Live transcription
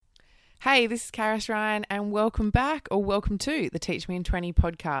Hey, this is Karis Ryan and welcome back or welcome to the Teach Me in 20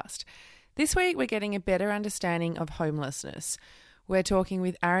 podcast. This week we're getting a better understanding of homelessness. We're talking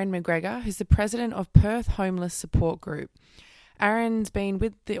with Aaron McGregor, who's the president of Perth Homeless Support Group. Aaron's been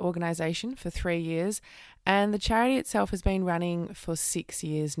with the organisation for 3 years and the charity itself has been running for 6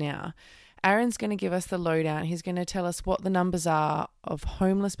 years now. Aaron's going to give us the lowdown. He's going to tell us what the numbers are of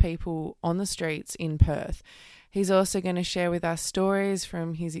homeless people on the streets in Perth. He's also going to share with us stories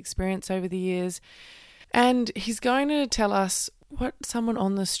from his experience over the years. And he's going to tell us what someone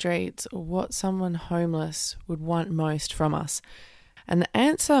on the streets or what someone homeless would want most from us. And the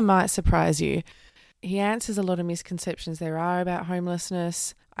answer might surprise you. He answers a lot of misconceptions there are about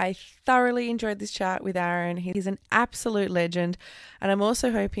homelessness. I thoroughly enjoyed this chat with Aaron. He's an absolute legend. And I'm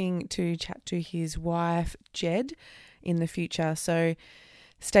also hoping to chat to his wife, Jed, in the future. So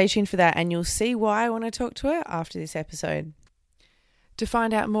stay tuned for that and you'll see why I want to talk to her after this episode. To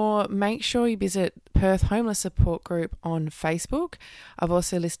find out more, make sure you visit Perth Homeless Support Group on Facebook. I've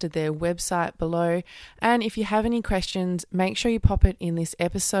also listed their website below. And if you have any questions, make sure you pop it in this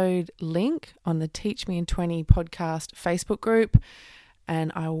episode link on the Teach Me in 20 podcast Facebook group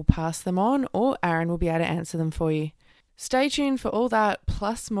and I will pass them on or Aaron will be able to answer them for you. Stay tuned for all that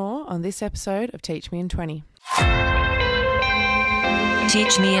plus more on this episode of Teach Me in 20.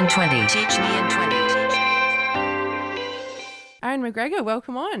 Teach Me in 20. Teach Me in 20. Aaron McGregor,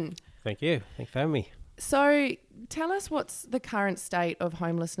 welcome on. Thank you. Thanks for having me. So tell us what's the current state of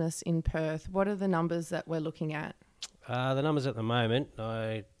homelessness in Perth? What are the numbers that we're looking at? The numbers at the moment,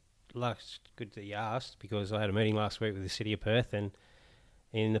 good that you asked because I had a meeting last week with the City of Perth and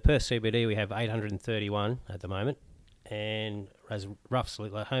in the Perth CBD we have 831 at the moment and as roughly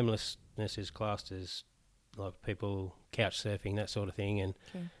like homelessness is classed as like people couch surfing, that sort of thing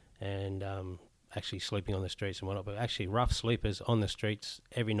and actually sleeping on the streets and whatnot. But actually rough sleepers on the streets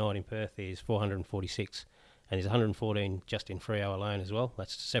every night in Perth is 446 and there's 114 just in Freo alone as well.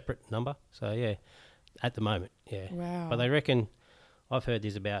 That's a separate number. So yeah, at the moment, yeah. Wow. But they reckon, I've heard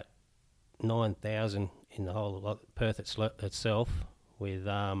there's about 9,000 in the whole Perth itself with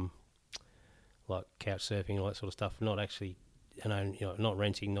like couch surfing and all that sort of stuff. Not actually, not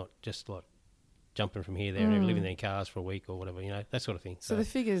renting, not just like jumping from here, there, and living in their cars for a week or whatever, that sort of thing. So the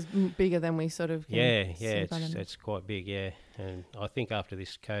figure's bigger than we sort of can see. It's quite big, yeah. And I think after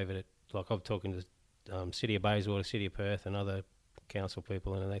this COVID, I'm talking to City of Bayswater, City of Perth and other council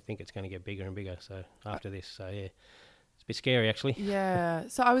people, and they think it's going to get bigger and bigger. So after this, it's a bit scary actually. Yeah.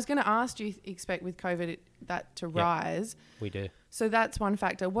 So I was going to ask, do you expect with COVID that to rise? We do. So that's one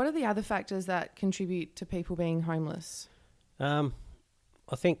factor. What are the other factors that contribute to people being homeless? I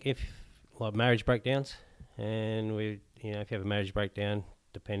think if marriage breakdowns, and if you have a marriage breakdown,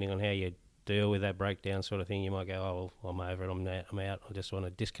 depending on how you deal with that breakdown sort of thing, you might go, oh, well, I'm over it, I'm out, I just want to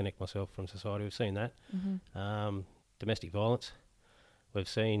disconnect myself from society. We've seen that. Mm-hmm. Domestic violence. We've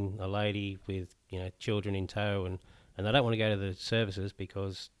seen a lady with, children in tow and they don't want to go to the services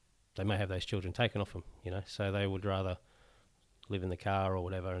because they may have those children taken off them, so they would rather live in the car or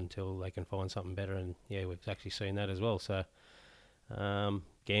whatever until they can find something better. And yeah, we've actually seen that as well. So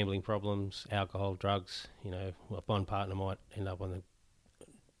gambling problems, alcohol, drugs, one partner might end up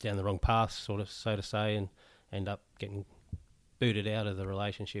down the wrong path, so to say, and end up getting booted out of the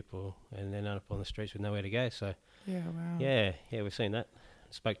relationship and then end up on the streets with nowhere to go. So yeah, wow. Yeah, we've seen that.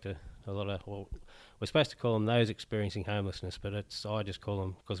 Spoke to a lot of, we're supposed to call them those experiencing homelessness, but I just call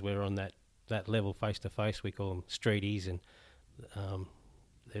them, because we're on that level face to face, we call them streeties, and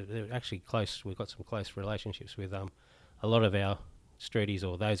they're actually close. We've got some close relationships with a lot of our streeties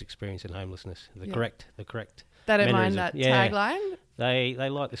or those experiencing homelessness. The correct. They don't mind that tagline. They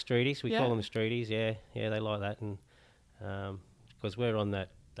like the streeties. We call them the streeties. Yeah, they like that, and because we're on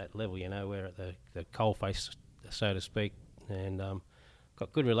that level, we're at the coalface, so to speak, and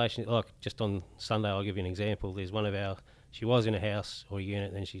got good relations. Like just on Sunday, I'll give you an example. There's she was in a house or a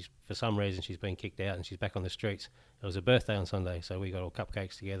unit, then for some reason she's been kicked out and she's back on the streets. It was a birthday on Sunday, so we got all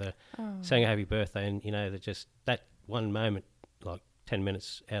cupcakes together, sang a happy birthday, and that one moment, like 10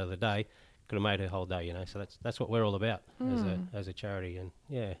 minutes out of the day, could have made her whole day. So that's what we're all about as a charity, and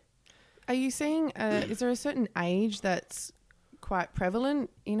yeah. Are you seeing? Is there a certain age that's quite prevalent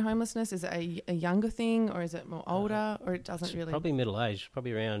in homelessness? Is it a younger thing, or is it more older, or it doesn't really? Probably middle age,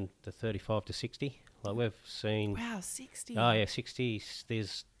 probably around the 35 to 60. Like we've seen. Wow, 60. Oh yeah, 60.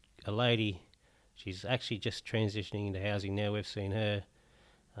 There's a lady. She's actually just transitioning into housing now. We've seen her.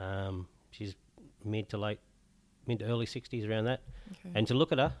 She's mid to early 60s, around that. Okay. And to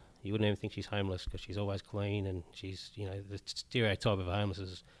look at her, you wouldn't even think she's homeless because she's always clean and she's, the stereotype of a homeless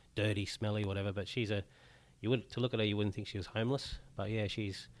is dirty, smelly, whatever. But to look at her, you wouldn't think she was homeless. But yeah,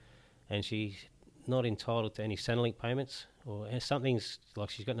 and she's not entitled to any Centrelink payments, or something's like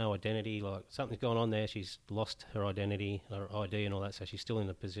she's got no identity, like something's going on there. She's lost her identity, her ID, and all that. So she's still in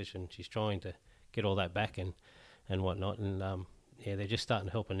the position. She's trying to get all that back and whatnot. And they're just starting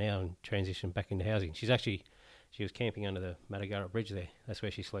to help her now and transition back into housing. She was camping under the Matagara Bridge there. That's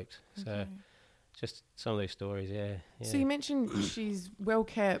where she sleeps. Okay. So just some of these stories, yeah. So you mentioned she's well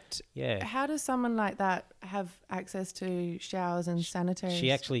kept. Yeah. How does someone like that have access to showers and sanitaries?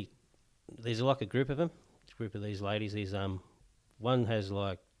 She actually, there's like a group of them, a group of these ladies. There's one has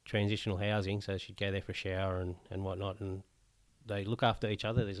like transitional housing, so she'd go there for a shower and whatnot, and they look after each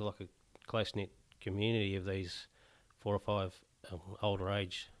other. There's like a close knit community of these 4 or 5 older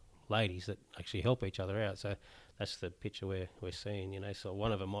age ladies that actually help each other out. So that's the picture we're seeing, you know. So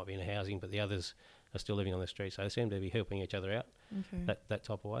one of them might be in a housing, but the others are still living on the street. So they seem to be helping each other out that type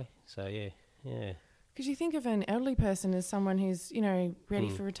of way. So yeah. Because you think of an elderly person as someone who's, you know, ready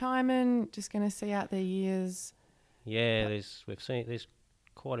for retirement, just going to see out their years. Yeah, there's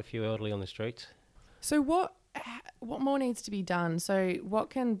quite a few elderly on the streets. So what more needs to be done? So what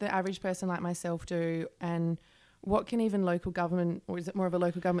can the average person like myself do, and what can even local government, or is it more of a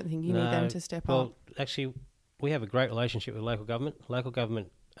local government thing? You need them to step up? Well, actually, we have a great relationship with local government. Local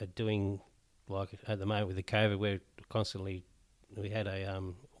government are doing, like at the moment with the COVID, we've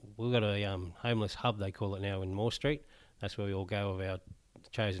got a homeless hub, they call it now, in Moore Street. That's where we all go of our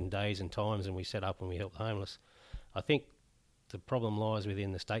chosen days and times, and we set up and we help the homeless. I think the problem lies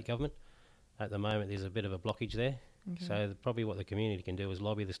within the state government. At the moment, there's a bit of a blockage there. Okay. So probably what the community can do is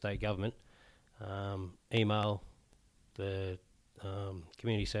lobby the state government, email the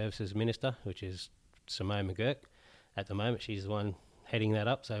Community Services Minister, which is Simone McGurk. At the moment, she's the one heading that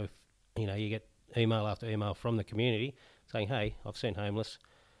up. So, you get email after email from the community saying, hey, I've seen homeless.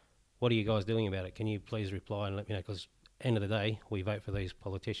 What are you guys doing about it? Can you please reply and let me know? Because end of the day, we vote for these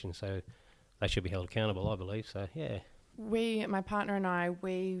politicians, so they should be held accountable, I believe. So, yeah. My partner and I,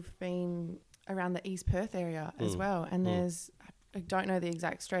 we've been around the East Perth area as well, and I don't know the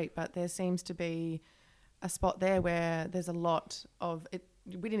exact street, but there seems to be a spot there where there's a lot of it.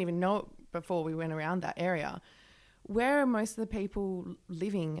 We didn't even know it before we went around that area. Where are most of the people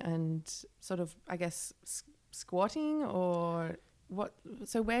living and sort of, I guess, squatting, or what?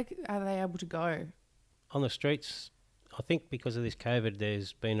 So where are they able to go? On the streets, I think because of this COVID,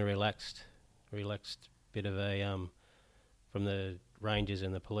 there's been a relaxed bit of a from the rangers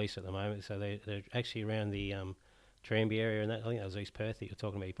and the police at the moment. So they're actually around the Tranby area, and that, I think that was East Perth that you're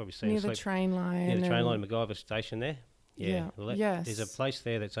talking about. You've probably seen near the train line. Near the train line, MacGyver Station there. Yeah. Well, yes. There's a place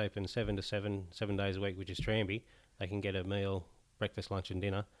there that's open 7 days a week, which is Tranby. They can get a meal, breakfast, lunch and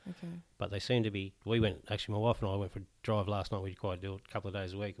dinner. Okay. But they seem to be, my wife and I went for a drive last night. We quite do it a couple of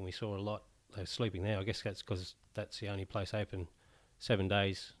days a week, and we saw a lot. They were sleeping there. I guess that's because that's the only place open 7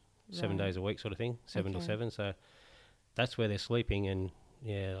 days, 7 days a week sort of thing, 7 to 7. So that's where they're sleeping, and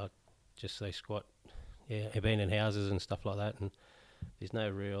they squat, abandoned houses and stuff like that, and there's no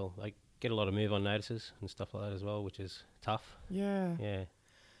real, they get a lot of move-on notices and stuff like that as well, which is tough. Yeah.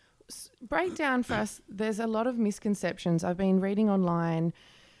 Break down for us, there's a lot of misconceptions I've been reading online,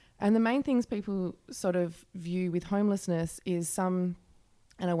 and the main things people sort of view with homelessness is and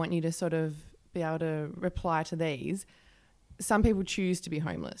I want you to sort of be able to reply to these. Some people choose to be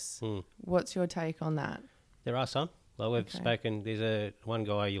homeless. What's your take on that? There are some. Like we've spoken, there's one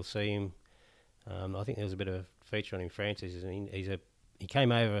guy, you'll see him, I think there was a bit of a feature on him, Francis. He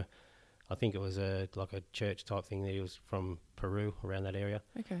came over, I think it was like a church type thing. He was from Peru, around that area.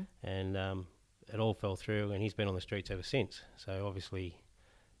 Okay. And it all fell through, and he's been on the streets ever since. So obviously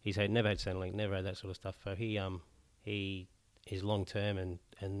he's never had Centrelink, never had that sort of stuff. So he is long term,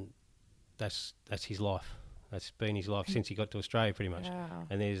 and that's his life. That's been his life since he got to Australia, pretty much. Wow.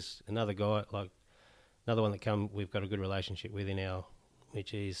 And there's another guy, another one we've got a good relationship with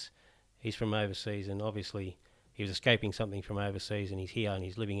which is he's from overseas, and obviously he was escaping something from overseas, and he's here and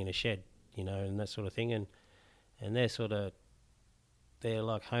he's living in a shed, and that sort of thing, and they're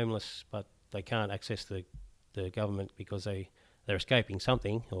like homeless, but they can't access the government because they're escaping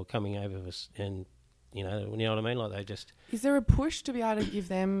something or coming over us, and you know what I mean, like they just. Is there a push to be able to give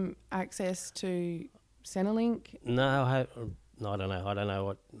them access to Centrelink? No, I don't know. I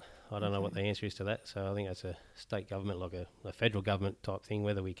don't know what the answer is to that. So I think that's a state government, like a federal government type thing,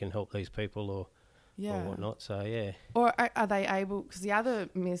 whether we can help these people or whatnot. So, yeah. Or are they able, because the other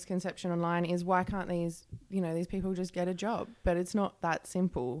misconception online is why can't these people just get a job? But it's not that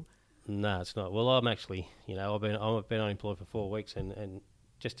simple. No, it's not. Well, I'm actually, I've been unemployed for 4 weeks, and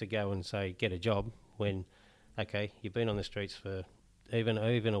just to go and say get a job when, okay, you've been on the streets for even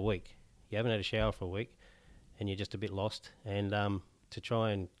a week, you haven't had a shower for a week, and you're just a bit lost, and to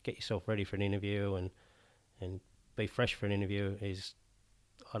try and get yourself ready for an interview and be fresh for an interview is,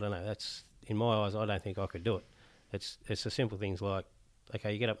 I don't know, that's, in my eyes, I don't think I could do it. It's the simple things like,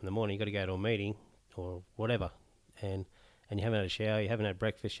 okay, you get up in the morning, you got to go to a meeting or whatever, and you haven't had a shower, you haven't had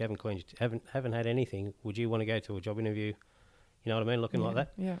breakfast, you haven't cleaned, haven't had anything. Would you want to go to a job interview? You know what I mean? Looking like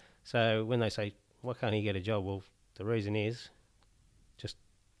that. Yeah. So when they say, why can't he get a job? Well, the reason is just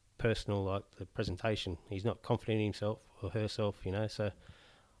personal, like the presentation. He's not confident in himself or herself, you know. So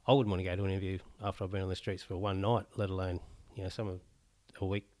I wouldn't want to go to an interview after I've been on the streets for one night, let alone, you know, some of a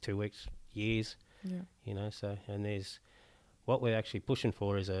week, 2 weeks, years. Yeah. You know, so, and there's, what we're actually pushing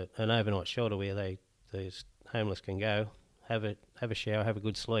for is an overnight shelter where those homeless can go, have a shower, have a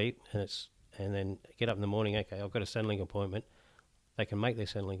good sleep, and then get up in the morning. Okay, I've got a Centrelink appointment. They can make their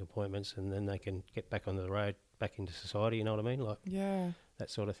Centrelink appointments, and then they can get back on the road, back into society. You know what I mean? Like that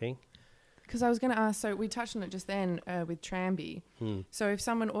sort of thing. Because I was going to ask, so we touched on it just then with Tramby. So if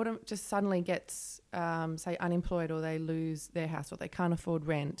someone just suddenly gets, say, unemployed, or they lose their house, or they can't afford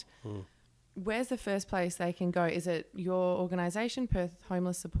rent, where's the first place they can go? Is it your organisation, Perth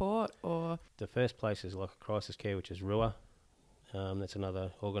Homeless Support, or...? The first place is like a crisis care, which is RUA. That's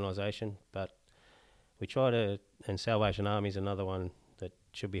another organisation. But we try to... And Salvation Army is another one that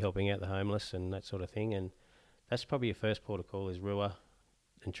should be helping out the homeless and that sort of thing. And that's probably your first port of call is RUA.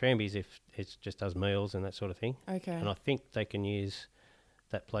 And Tramby's if it just does meals and that sort of thing. Okay. And I think they can use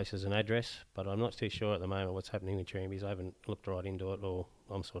that place as an address, but I'm not too sure at the moment what's happening with Tramby's. I haven't looked right into it, or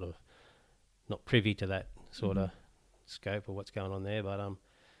I'm sort of not privy to that sort of scope or what's going on there. But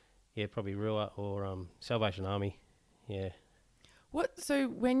yeah, probably RUA or Salvation Army. Yeah. So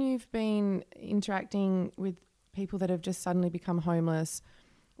when you've been interacting with people that have just suddenly become homeless,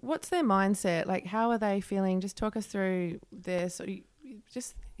 what's their mindset? Like, how are they feeling? Just talk us through their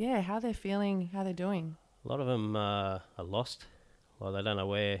how they're feeling, how they're doing. A lot of them are lost. Like, they don't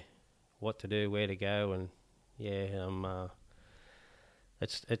know what to do, where to go, and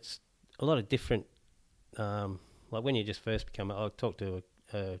it's a lot of different. Like when you just first become, I talked to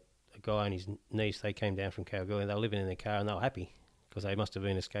a guy and his niece. They came down from Kalgoorlie and they were living in their car and they were happy because they must have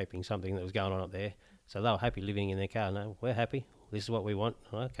been escaping something that was going on up there. So they were happy living in their car. No, we're happy. This is what we want.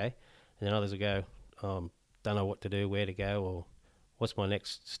 Okay. And then others will go, don't know what to do, where to go, or what's my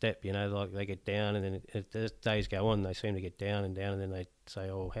next step? You know, like they get down, and then as days go on, they seem to get down, and then they say,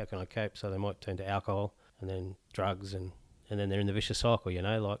 oh, how can I cope? So they might turn to alcohol and then drugs, and then they're in the vicious cycle, you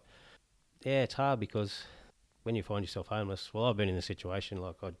know. Like, yeah, it's hard because when you find yourself homeless, well, I've been in a situation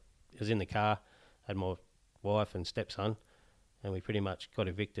like I was in the car, had my wife and stepson, and we pretty much got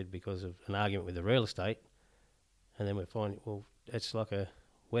evicted because of an argument with the real estate. And then we find, well, it's like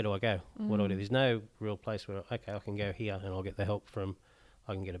where do I go? What do I do? There's no real place where, okay, I can go here and I'll get the help from,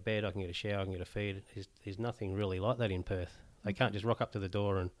 I can get a bed, I can get a shower, I can get a feed. There's nothing really like that in Perth. They can't just rock up to the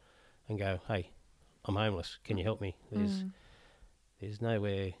door and go, hey, I'm homeless, can you help me? There's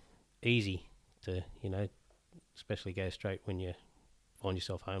nowhere easy to, you know, especially go straight when you find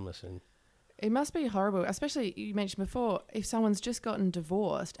yourself homeless. And it must be horrible, especially you mentioned before, if someone's just gotten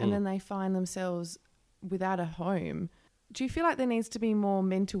divorced and then they find themselves without a home. Do you feel like there needs to be more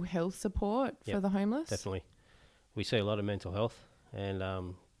mental health support for the homeless? Definitely. We see a lot of mental health, and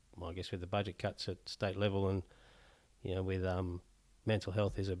I guess with the budget cuts at state level, and you know, with mental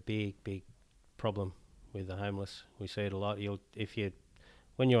health is a big problem with the homeless. We see it a lot.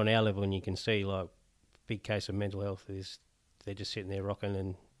 When you're on our level and you can see like big case of mental health is they're just sitting there rocking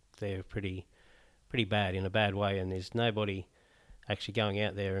and they're pretty bad in a bad way, and there's nobody actually going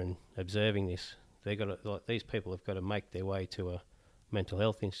out there and observing this. These people have got to make their way to a mental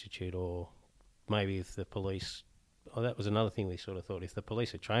health institute, or maybe if the police. Oh, that was another thing we sort of thought. If the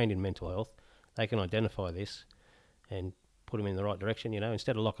police are trained in mental health, they can identify this and put them in the right direction. You know,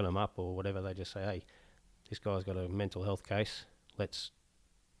 instead of locking them up or whatever, they just say, "Hey, this guy's got a mental health case. Let's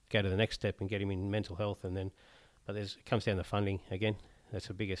go to the next step and get him in mental health." And then, but it comes down to funding again. That's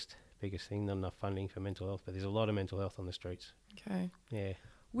the biggest thing. Not enough funding for mental health, but there's a lot of mental health on the streets. Okay. Yeah.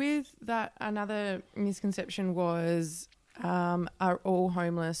 With that, another misconception was, are all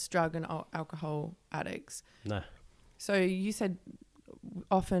homeless drug and alcohol addicts? No. So you said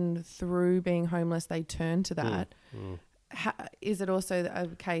often through being homeless, they turn to that. Is it also a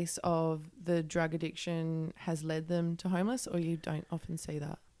case of the drug addiction has led them to homeless, or you don't often see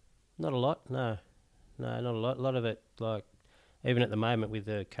that? Not a lot, no, not a lot. A lot of it, like, even at the moment with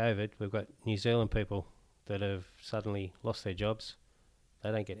the COVID, we've got New Zealand people that have suddenly lost their jobs. They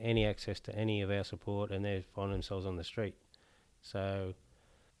don't get any access to any of our support, and they find themselves on the street. So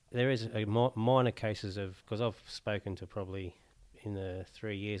there is minor cases of, because I've spoken to probably in the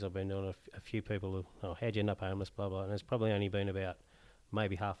 3 years I've been doing a few people who, how'd you end up homeless, blah, blah, and there's probably only been about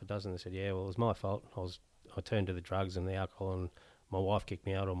maybe half a dozen that said, yeah, well, it was my fault. I turned to the drugs and the alcohol, and my wife kicked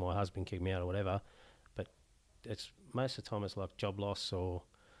me out or my husband kicked me out or whatever. But it's most of the time it's like job loss or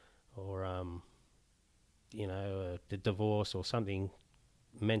the divorce or something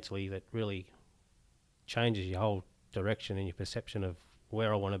mentally that really changes your whole direction and your perception of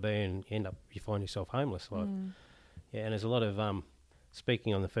where I want to be, and you find yourself homeless. Yeah, and there's a lot of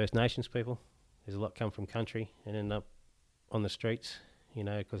speaking on the First Nations people. There's a lot come from country and end up on the streets,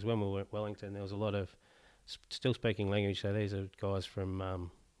 because when we were at Wellington, there was a lot of still speaking language. So these are guys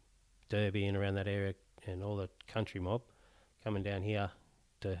from Derby and around that area, and all the country mob coming down here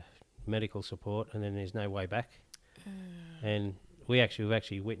to medical support, and then there's no way back. And we've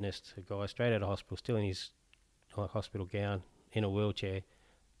actually witnessed a guy straight out of hospital, still in his hospital gown, in a wheelchair,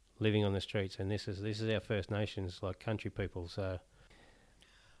 living on the streets. And this is our First Nations, like country people. So,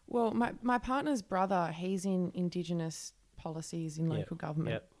 well, my partner's brother, he's in Indigenous policies in local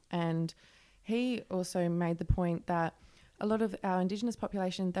government, and he also made the point that a lot of our Indigenous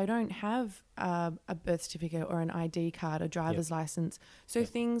population, they don't have a birth certificate or an ID card, a driver's license. So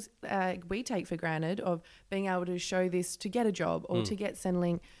things we take for granted of being able to show this to get a job or to get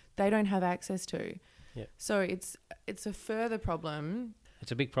Centrelink, they don't have access to. So it's a further problem.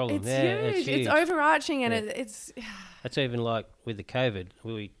 It's a big problem. It's huge. It's overarching, and it's... That's even like with the COVID.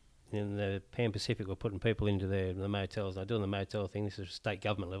 We in the Pan Pacific were putting people into the motels. They're doing the motel thing. This is state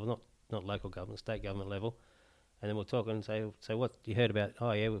government level, not local government, state government level. And then we'll talk and say, so what you heard about?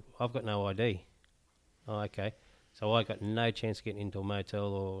 Oh, yeah, I've got no ID. Oh, okay. So I got no chance of getting into a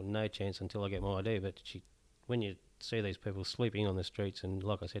motel or no chance until I get my ID. But when you see these people sleeping on the streets and,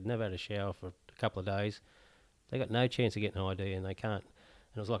 like I said, never had a shower for a couple of days, they got no chance of getting an ID and they can't.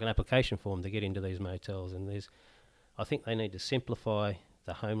 And it was like an application form to get into these motels. And I think they need to simplify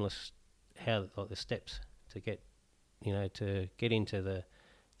the homeless, the steps to get, to get into the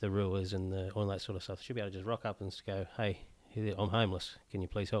ruas and all that sort of stuff. Should be able to just rock up and just go, hey, I'm homeless, can you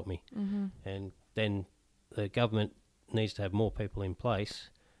please help me? And then the government needs to have more people in place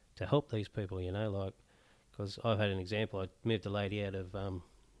to help these people, because I've had an example. I moved a lady out of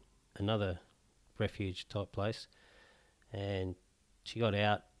another refuge type place, and she got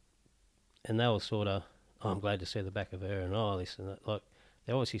out, and they were sort of, I'm glad to see the back of her, and this and that. Like,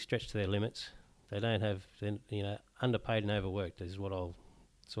 they're obviously stretched to their limits. They don't have, underpaid and overworked is what I'll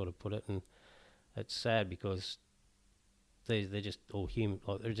sort of put it, and it's sad because they're just all human,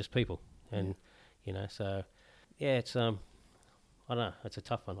 like they're just people, and so it's I don't know, it's a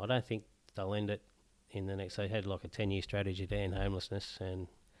tough one. I don't think they'll end it in the next. They had like a 10-year strategy to end homelessness, and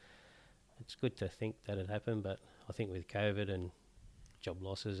it's good to think that it happened, but I think with COVID and job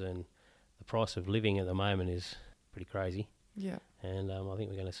losses and the price of living at the moment is pretty crazy. And I think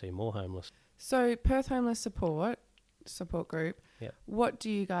we're going to see more homeless. So Perth Homeless Support Group. What do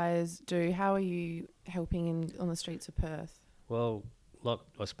you guys do? How are you helping on the streets of Perth? Well, like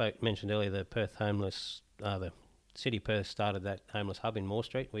I mentioned earlier, the Perth Homeless, the City Perth started that homeless hub in Moore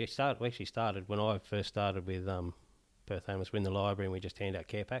Street. We actually started when I first started with Perth Homeless. We're in the library and we just hand out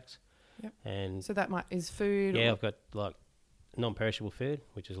care packs. And so that is food? Yeah, I've got like non-perishable food,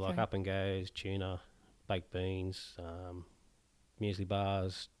 which is like up and goes, tuna, baked beans, muesli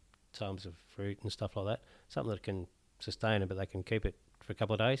bars, tubs of fruit and stuff like that. Something that can sustain it, but they can keep it for a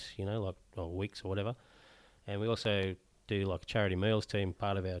couple of days, or weeks or whatever. And we also do like a charity meals team,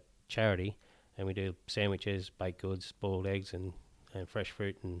 part of our charity, and we do sandwiches, baked goods, boiled eggs, and fresh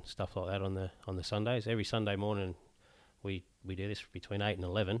fruit and stuff like that on the Sundays. Every Sunday morning, we do this between 8 and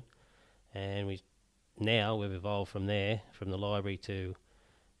 11, and we've evolved from there, from the library to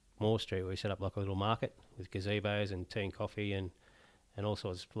Moore Street, where we set up like a little market with gazebos and tea and coffee and all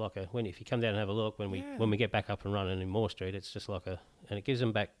sorts. Like if you come down and have a look, when we get back up and running in Moore Street, it's just like and it gives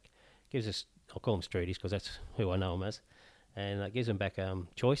us, I'll call them streeties because that's who I know them as, and it gives them back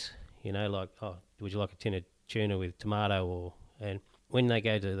choice, like, oh, would you like a tin of tuna with tomato, and when they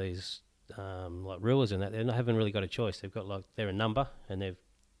go to these like ruas and that, they haven't really got a choice. They've got they're a number, and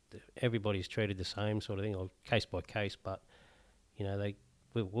everybody's treated the same sort of thing, or case by case, but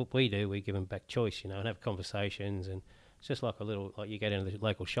what we do, we give them back choice, and have conversations, and it's just like you go down to the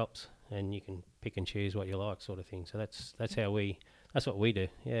local shops and you can pick and choose what you like, sort of thing. So that's what we do.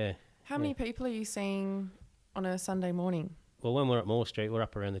 How many people are you seeing on a Sunday morning? Well, when we're at Moore Street, we're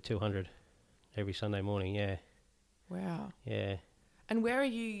up around the 200 every Sunday morning. Wow. Yeah. And where are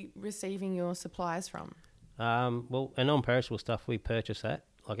you receiving your supplies from? Well, and non-perishable stuff, we purchase that.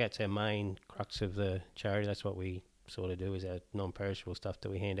 Like, that's our main crux of the charity. That's what we sort of do, is our non-perishable stuff that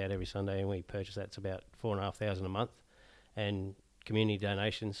we hand out every Sunday, and we purchase that. It's about $4,500 a month, and community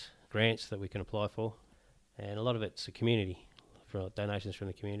donations, grants that we can apply for, and a lot of it's the community. for donations from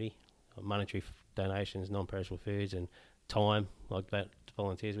the community, monetary donations, non-perishable foods, and time like that.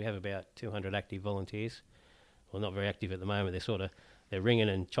 Volunteers. We have about 200 active volunteers. Well, not very active at the moment. They're ringing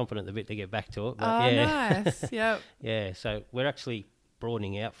and chomping at the bit to get back to it. But Nice. Yep. Yeah. So we're actually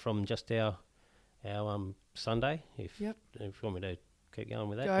broadening out from just our Sunday. If you want me to keep going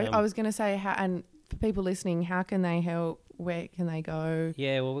with that. I was going to say, and for people listening, how can they help? Where can they go?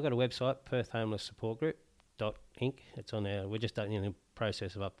 Yeah, well, we've got a website, Perth Homeless Support Group .inc. It's on our. We're just in the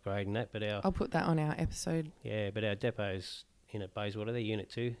process of upgrading that, but I'll put that on our episode. Yeah, but our depot's in at Bayswater. They're Unit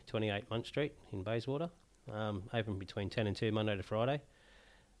 2, 28 Munt Street in Bayswater. Open between 10 and 2 Monday to Friday,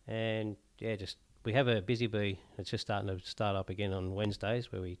 and we have a busy bee. It's just starting to start up again on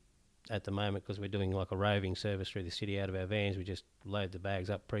Wednesdays, where we, at the moment, because we're doing like a roving service through the city out of our vans, we just load the bags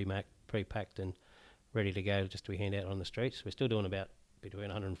up pre-packed and ready to go, just to be handed out on the streets. We're still doing about between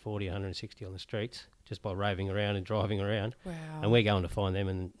 140 and 160 on the streets just by roving around and driving around. Wow. And we're going to find them,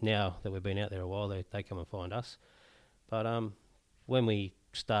 and now that we've been out there a while, they come and find us. But when we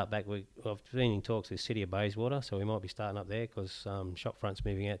start back, I've been in talks with the City of Bayswater, so we might be starting up there because Shopfront's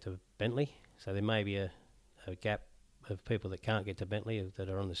moving out to Bentley, so there may be a gap of people that can't get to Bentley that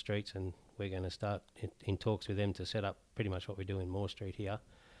are on the streets, and we're going to start in talks with them to set up pretty much what we do in Moore Street here,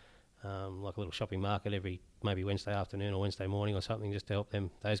 like a little shopping market every maybe Wednesday afternoon or Wednesday morning or something, just to help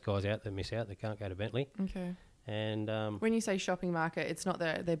those guys out that miss out, that can't go to Bentley. Okay. And when you say shopping market, it's not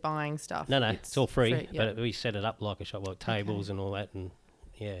that they're buying stuff. No, it's all free. Yep. But we set it up like a shop, like tables and all that, and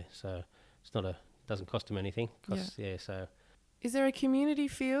so it's not doesn't cost them anything. So. Is there a community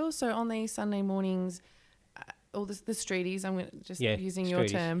feel? So on these Sunday mornings, all the streeties, I'm using your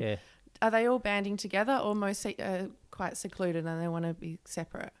term. Yeah. Are they all banding together, or most quite secluded and they want to be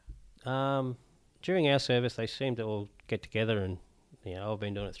separate? During our service, they seem to all get together, and I've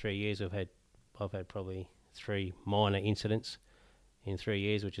been doing it 3 years. I've had probably 3 minor incidents in 3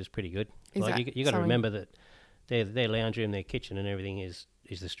 years, which is pretty good. You got to remember that their lounge room, their kitchen, and everything is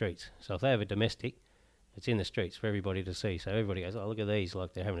the streets. So if they have a domestic, it's in the streets for everybody to see. So everybody goes, "Oh, look at these!"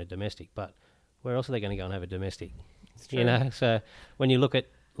 Like they're having a domestic. But where else are they going to go and have a domestic? It's true. So when you look at,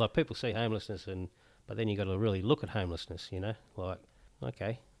 like, people see homelessness, but then you got to really look at homelessness. Like,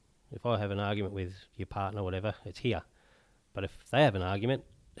 okay, if I have an argument with your partner or whatever, it's here. But if they have an argument,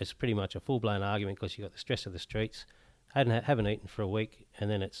 it's pretty much a full-blown argument because you've got the stress of the streets, haven't eaten for a week, and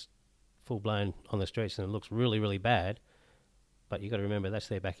then it's full-blown on the streets and it looks really, really bad. But you've got to remember that's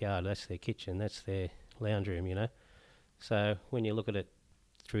their backyard, that's their kitchen, that's their lounge room, So when you look at it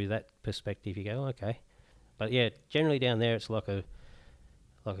through that perspective, you go, okay. But yeah, generally down there it's like a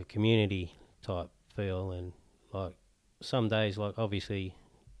community type feel, and like some days, like obviously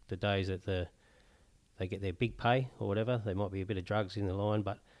the days that they get their big pay or whatever, there might be a bit of drugs in the line,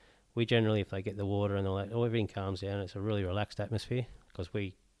 but we generally, if they get the water and all that, everything calms down. It's a really relaxed atmosphere because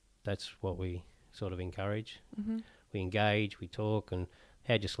that's what we sort of encourage. Mm-hmm. We engage, we talk, and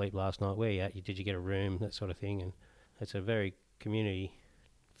how'd you sleep last night? Where you at? Did you get a room? That sort of thing. And it's a very community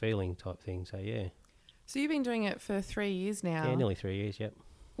feeling type thing. So yeah. So you've been doing it for 3 years now. Yeah, nearly 3 years. Yep.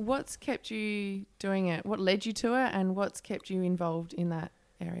 What's kept you doing it? What led you to it, and what's kept you involved in that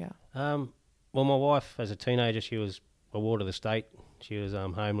area? Well, my wife, as a teenager, she was a ward of the state. She was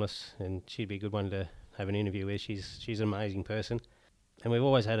homeless, and she'd be a good one to have an interview with. She's an amazing person, and we've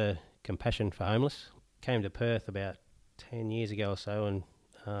always had a compassion for homeless. Came to Perth about 10 years ago or so, and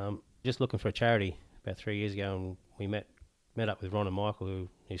just looking for a charity about 3 years ago, and we met up with Ron and Michael,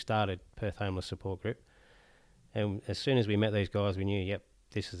 who started Perth Homeless Support Group. And as soon as we met these guys, we knew, yep,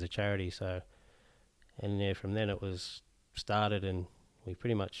 this is a charity. So, and from then it was started, and we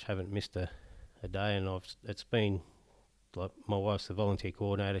pretty much haven't missed a day. And it's been like, my wife's the volunteer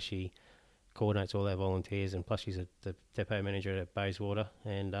coordinator. She coordinates all our volunteers, and plus she's the depot manager at Bayswater.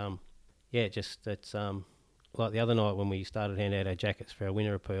 And it's like the other night when we started handing out our jackets for our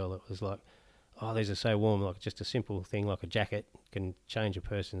winter appeal, it was like, oh, these are so warm. Like, just a simple thing like a jacket can change a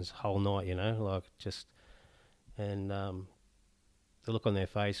person's whole night, and the look on their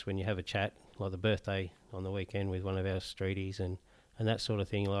face when you have a chat, like the birthday on the weekend with one of our streeties and that sort of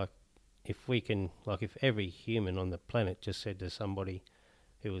thing. Like, if every human on the planet just said to somebody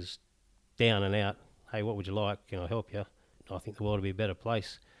who was down and out, hey, what would you like? Can I help you? I think the world would be a better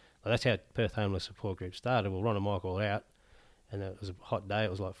place. Like, that's how Perth Homeless Support Group started. Well, Ron and Michael were out, and it was a hot day. It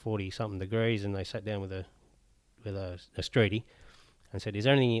was like 40-something degrees, and they sat down with a streetie and said, is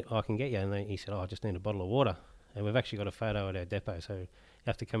there anything I can get you? And he said, I just need a bottle of water. And we've actually got a photo at our depot, so you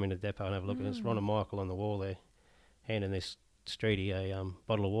have to come into the depot and have a look at it. It's Ron and Michael on the wall there, handing this streetie a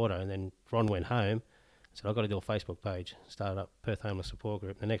bottle of water. And then Ron went home and said, I've got to do a Facebook page, started up Perth Homeless Support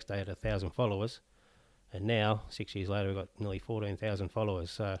Group. The next day it had 1,000 followers, And now, 6 years later, we've got nearly 14,000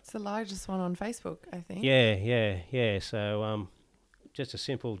 followers. So It's the largest one on Facebook, I think. yeah. So just a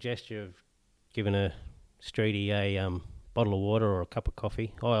simple gesture of giving a streetie a bottle of water or a cup of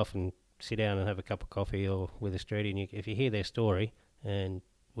coffee. I often sit down and have a cup of coffee or with a streetie, and if you hear their story and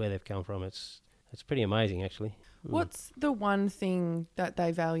where they've come from, it's pretty amazing, actually. What's the one thing that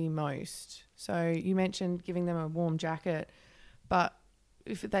they value most? So you mentioned giving them a warm jacket, but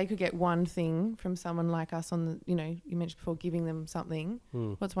if they could get one thing from someone like us on the, you mentioned before giving them something,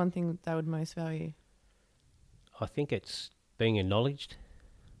 what's one thing that they would most value? I think it's being acknowledged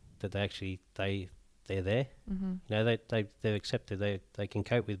that they're there. Mm-hmm. They've accepted they can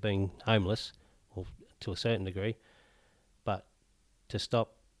cope with being homeless, or to a certain degree, but to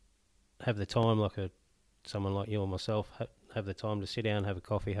stop, have the time like someone like you or myself, have the time to sit down, have a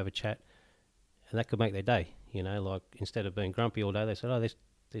coffee, have a chat, and that could make their day. Like instead of being grumpy all day, they said, "Oh, this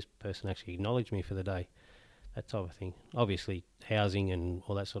person actually acknowledged me for the day." That type of thing. Obviously, housing and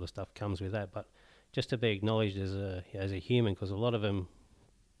all that sort of stuff comes with that, but just to be acknowledged as a human, because a lot of them,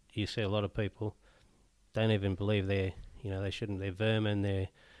 you see a lot of people don't even believe they shouldn't. They're vermin. They're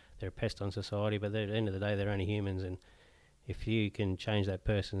a pest on society. But at the end of the day, they're only humans, and if you can change that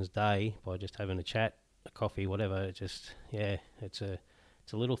person's day by just having a chat, a coffee, whatever, it's a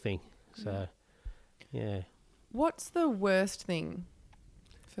little thing. So, yeah. What's the worst thing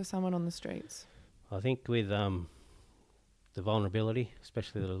for someone on the streets? I think with the vulnerability,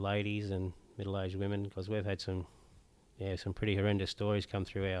 especially the ladies and middle-aged women, because we've had some pretty horrendous stories come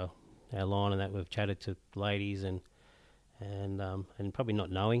through our line, and that we've chatted to ladies and probably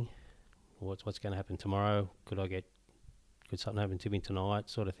not knowing what's going to happen tomorrow. Could something happen to me tonight,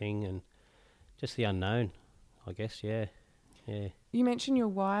 sort of thing, and just the unknown, I guess. Yeah. You mentioned your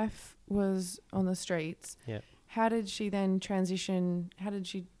wife was on the streets. Yeah. How did she then transition? How did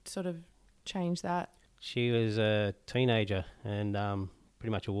she sort of change that? She was a teenager and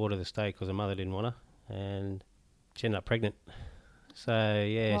pretty much a ward of the state because her mother didn't want her, and she ended up pregnant. So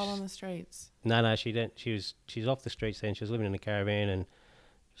yeah. While on the streets? No, she didn't. She's off the streets then. She was living in a caravan, and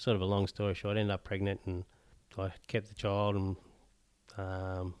sort of a long story short, ended up pregnant, and I kept the child, and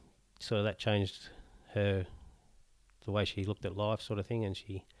sort of that changed the way she looked at life, sort of thing. And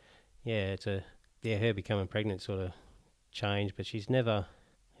her becoming pregnant sort of changed, but she's never.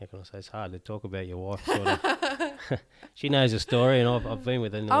 How can I say? It's hard to talk about your wife. Sort of. She knows the story, and I've been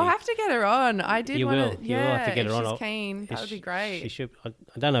with her. I'll have to get her on. I did want to. You will have to get her on. She's keen. That would be great. She should. I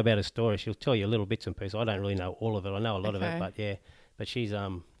don't know about her story. She'll tell you little bits and pieces. I don't really know all of it. I know a lot of it, but yeah. But she's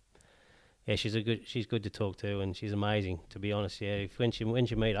she's good to talk to, and she's amazing. To be honest, yeah. When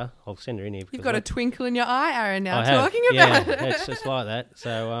you meet her, I'll send her in here. You've got a twinkle in your eye, Aaron. Now talking about it. It's just like that.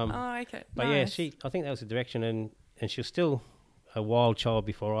 So okay. But nice. yeah, I think that was the direction, and she was still a wild child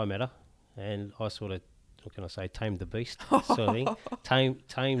before I met her, and I sort of, what can I say, tamed the beast sort of thing.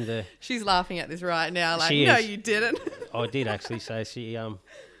 Tamed the. She's laughing at this right now, like, no, you didn't. I did actually. So she,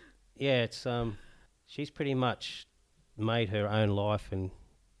 she's pretty much made her own life and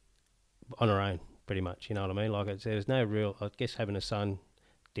on her own, pretty much. You know what I mean? Like there was no real. I guess having a son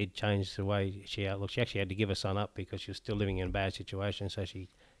did change the way she outlooked. She actually had to give her son up because she was still living in a bad situation. So she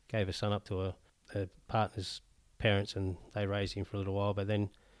gave her son up to her partner's parents, and they raised him for a little while. But then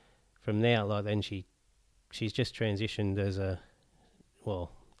from there, like then she's just transitioned as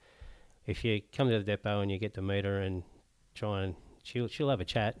if you come to the depot and you get to meet her and try and she'll have a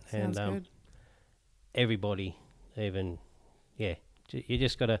chat. Sounds and good. Everybody, even you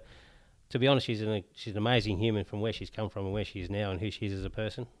just got to be honest, she's an amazing human from where she's come from and where she is now and who she is as a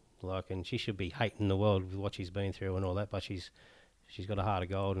person. Like, and she should be hating the world with what she's been through and all that, but she's got a heart of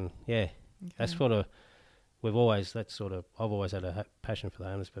gold, and that's sort of. I've always had a passion for the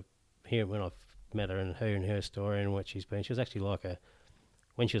homeless, but here when I've met her and her story and what she's been, she was actually like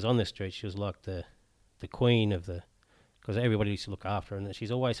when she was on the street, she was like the queen of because everybody used to look after her, and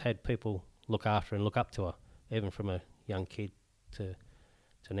she's always had people look after her and look up to her, even from a young kid to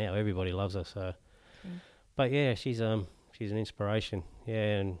now. Everybody loves her, so. But yeah, she's an inspiration,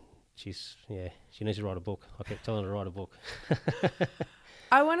 and she needs to write a book. I kept telling her to write a book.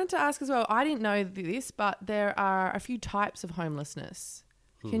 I wanted to ask as well, I didn't know this, but there are a few types of homelessness.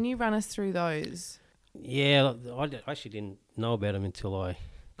 Can you run us through those? Yeah, I actually didn't know about them until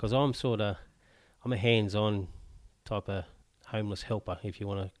because I'm a hands-on type of homeless helper, if you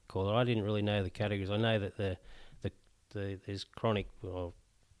want to call it. I didn't really know the categories. I know that there's chronic, or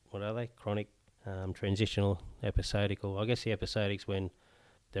what are they? Chronic, transitional, episodical. I guess the episodic's when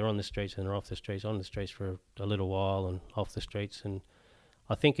they're on the streets and they're off the streets, on the streets for a little while and off the streets. And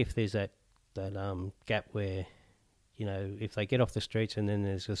I think if there's that gap where, if they get off the streets and then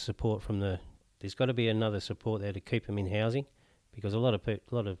there's a support from the there's got to be another support there to keep them in housing, because a lot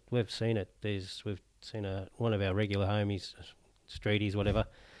of we've seen it. We've seen one of our regular homies, streeties, whatever.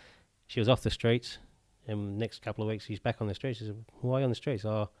 She was off the streets, and next couple of weeks she's back on the streets. She said, "Why are you on the streets?"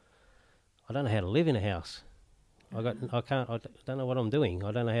 "Oh, I don't know how to live in a house. I don't know what I'm doing.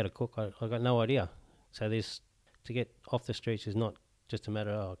 I don't know how to cook. I got no idea." So to get off the streets is not just a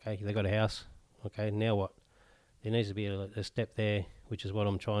matter of, okay, they got a house. Okay, now what? There needs to be a step there, which is what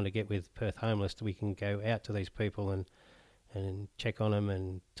I'm trying to get with Perth Homeless. We can go out to these people and check on them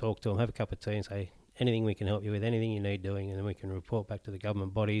and talk to them, have a cup of tea and say, anything we can help you with, anything you need doing, and then we can report back to the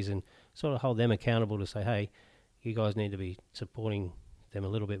government bodies and sort of hold them accountable to say, hey, you guys need to be supporting them a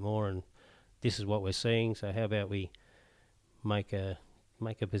little bit more, and this is what we're seeing, so how about we make a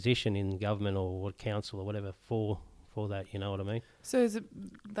position in government or council or whatever for that, you know what I mean? So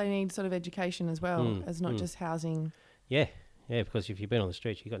they need sort of education as well, as not just housing. Yeah, because if you've been on the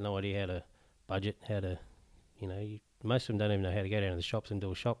streets, you've got no idea how to budget, how to, most of them don't even know how to go down to the shops and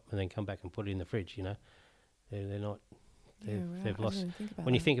do a shop and then come back and put it in the fridge, They're not, they've lost.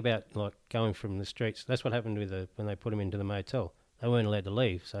 When you think about like going from the streets, that's what happened when they put them into the motel. They weren't allowed to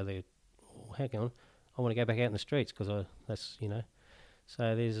leave, so hang on, I want to go back out in the streets because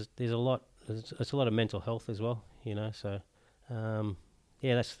So there's a lot. It's a lot of mental health as well, So,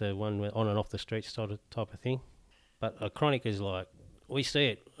 that's the one with on and off the streets type of thing. But a chronic is like we see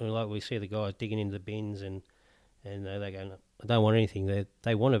it. Like we see the guys digging into the bins and they go, I don't want anything.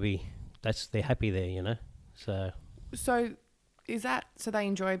 They want to be. They're happy there, So is that so? They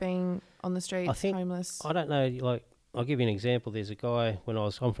enjoy being on the streets, homeless. I don't know. Like I'll give you an example. There's a guy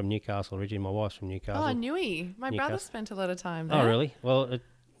I'm from Newcastle originally. My wife's from Newcastle. Oh, Newey. My brother spent a lot of time there. Oh, really? Well,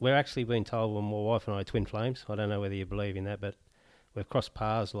 we're actually being told, my wife and I are twin flames. I don't know whether you believe in that, but we've crossed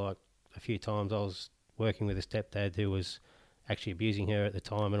paths like a few times. I was working with a stepdad who was actually abusing her at the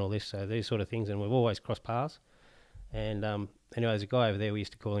time and all this, so these sort of things, and we've always crossed paths. And anyway, there's a guy over there, we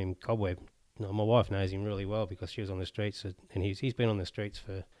used to call him Cobweb. My wife knows him really well because she was on the streets, and he's been on the streets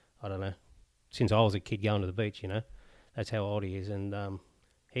for, I don't know, since I was a kid going to the beach, That's how old he is. And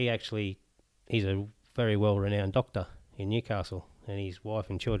he's a very well-renowned doctor in Newcastle, and his wife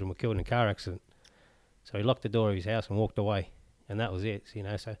and children were killed in a car accident. So he locked the door of his house and walked away, and that was it,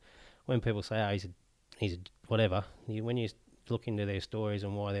 So when people say, oh, he's a whatever, when you look into their stories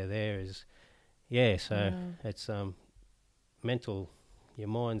and why they're there it's mental. Your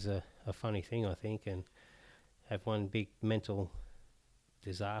mind's a funny thing, I think, and have one big mental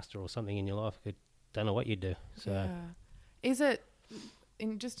disaster or something in your life, you don't know what you'd do. So, is it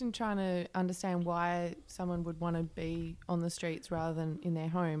in trying to understand why someone would want to be on the streets rather than in their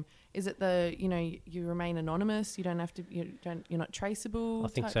home? Is it you remain anonymous? You don't have to. You're not traceable. I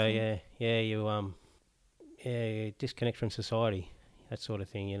think so. Thing? Yeah. You disconnect from society, that sort of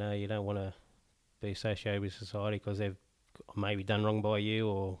thing. You don't want to be associated with society because they've maybe done wrong by you,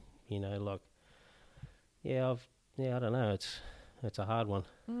 or I don't know. It's a hard one.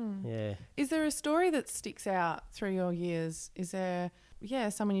 Yeah. Is there a story that sticks out through your years? Is there,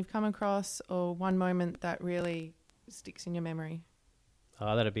 someone you've come across or one moment that really sticks in your memory?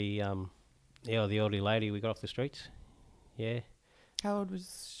 Oh, that'd be, the elderly lady we got off the streets. Yeah. How old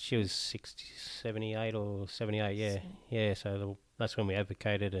was she? She was 78 or 78, yeah. Yeah, so that's when we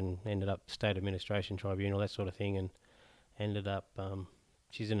advocated and ended up State Administration Tribunal, that sort of thing, and ended up,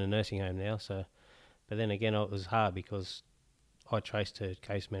 she's in a nursing home now, so, but then again, it was hard because I traced her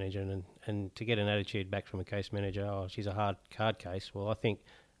case manager, and to get an attitude back from a case manager, oh, she's a hard case. Well, I think,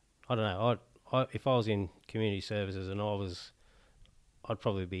 I don't know, if I was in community services and I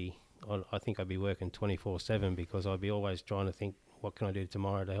think I'd be working 24/7 because I'd be always trying to think, what can I do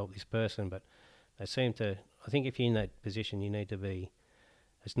tomorrow to help this person? But they seem to, I think if you're in that position, you need to be,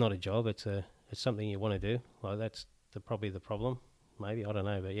 it's not a job, it's something you want to do. Like that's probably the problem, maybe, I don't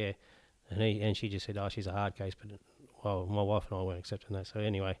know, but yeah. And she just said, oh, she's a hard case, but well, my wife and I weren't accepting that. So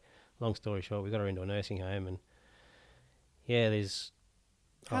anyway, long story short, we got her into a nursing home, and there's...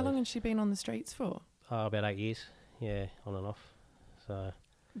 How long has she been on the streets for? About 8 years, on and off. So...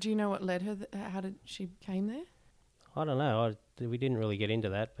 Do you know what led her, how did she came there? I don't know, we didn't really get into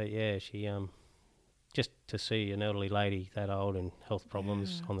that, but she, just to see an elderly lady that old and health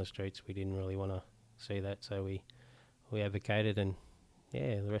problems on the streets, we didn't really want to see that, so we advocated, and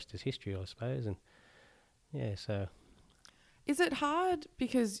the rest is history, I suppose, and so... Is it hard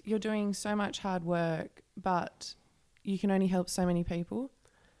because you're doing so much hard work, but you can only help so many people?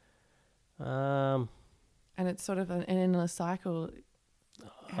 And it's sort of an endless cycle.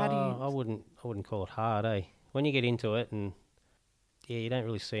 How do you... I wouldn't call it hard, eh? When you get into it, and you don't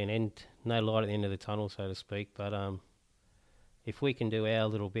really see an end, no light at the end of the tunnel, so to speak. But if we can do our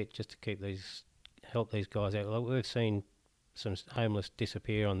little bit just to keep these help these guys out. Like we've seen some homeless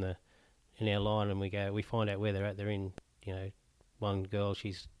disappear in our line, and we find out where they're at. They're in, one girl,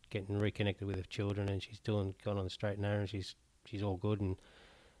 she's getting reconnected with her children, and she's gone on the straight and narrow, and she's all good, and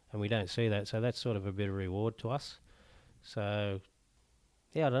we don't see that. So that's sort of a bit of reward to us. So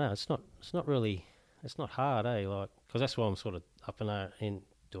yeah, I don't know. It's not hard, like, because that's why I'm sort of up in.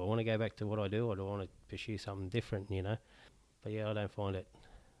 Do I want to go back to what I do, or do I want to pursue something different? But yeah, I don't find it.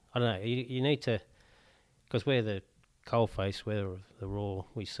 I don't know. You need to, because we're the coalface, where the raw,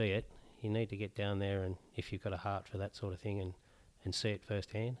 we see it. You need to get down there, and if you've got a heart for that sort of thing, and see it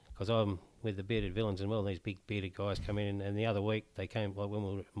firsthand. Because I'm with the bearded villains, and these big bearded guys come in, and the other week they came, like when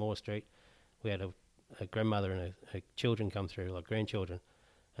we were at Moore Street, we had a grandmother and her children come through, like grandchildren,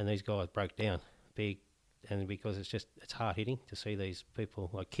 and these guys broke down big, and because it's hard hitting to see these people,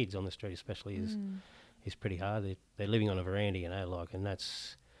 like kids on the street especially, is pretty hard. They're living on a veranda, and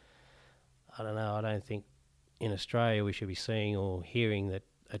that's, I don't know. I don't think in Australia we should be seeing or hearing that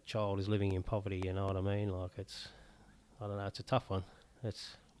a child is living in poverty. You know what I mean? Like I don't know. It's a tough one. I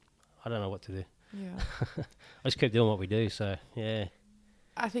don't know what to do. Yeah. I just keep doing what we do. So yeah.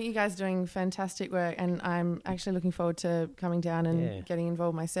 I think you guys are doing fantastic work, and I'm actually looking forward to coming down and getting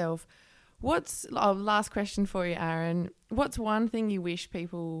involved myself. Last question for you, Aaron. What's one thing you wish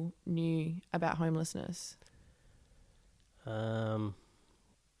people knew about homelessness?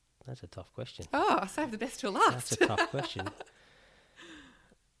 That's a tough question. Oh, I saved the best till last. That's a tough question.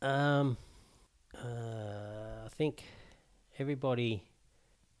 I think everybody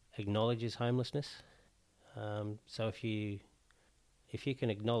acknowledges homelessness. So if you can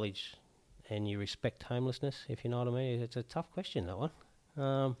acknowledge and you respect homelessness, if you know what I mean, it's a tough question, that one.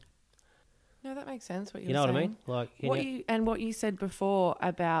 No, that makes sense. What you know saying. What I mean? Like what you said before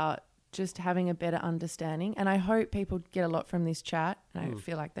about just having a better understanding, and I hope people get a lot from this chat, and I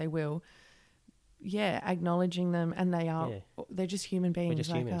feel like they will. Yeah, acknowledging them, and they're just human beings. We're just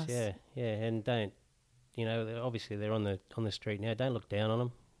like humans, us. yeah, and don't, obviously they're on the street now. Don't look down on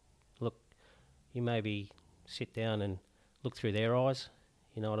them. Look, you maybe sit down and look through their eyes.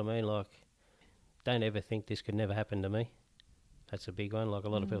 You know what I mean? Like, don't ever think this could never happen to me. That's a big one. Like a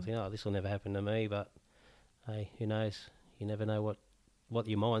lot of people think, oh, this will never happen to me. But hey, who knows? You never know what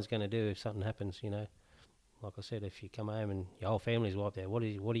your mind's going to do if something happens. Like I said, if you come home and your whole family's wiped out,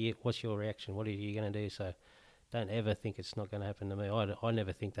 what's your reaction? What are you going to do? So don't ever think it's not going to happen to me. I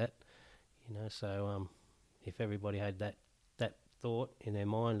never think that. So if everybody had that thought in their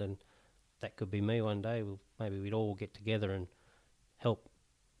mind, and that could be me one day, maybe we'd all get together and help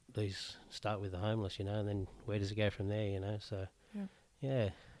start with the homeless, and then where does it go from there, So, yeah.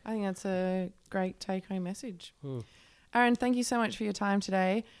 I think that's a great take-home message. Aaron, thank you so much for your time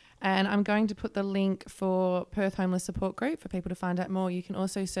today. And I'm going to put the link for Perth Homeless Support Group for people to find out more. You can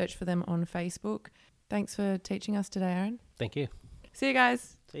also search for them on Facebook. Thanks for teaching us today, Aaron. Thank you. See you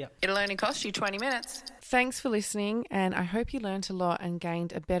guys. See ya. It'll only cost you 20 minutes. Thanks for listening, and I hope you learnt a lot and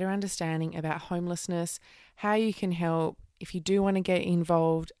gained a better understanding about homelessness, how you can help. If you do want to get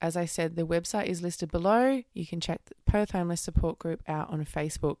involved, as I said, the website is listed below. You can check the Perth Homeless Support Group out on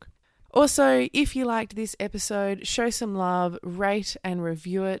Facebook. Also, if you liked this episode, show some love, rate and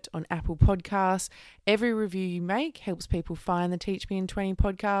review it on Apple Podcasts. Every review you make helps people find the Teach Me in 20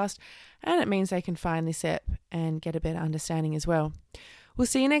 podcast, and it means they can find this app and get a better understanding as well. We'll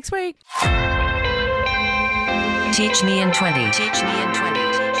see you next week. Teach Me in 20. Teach Me in 20.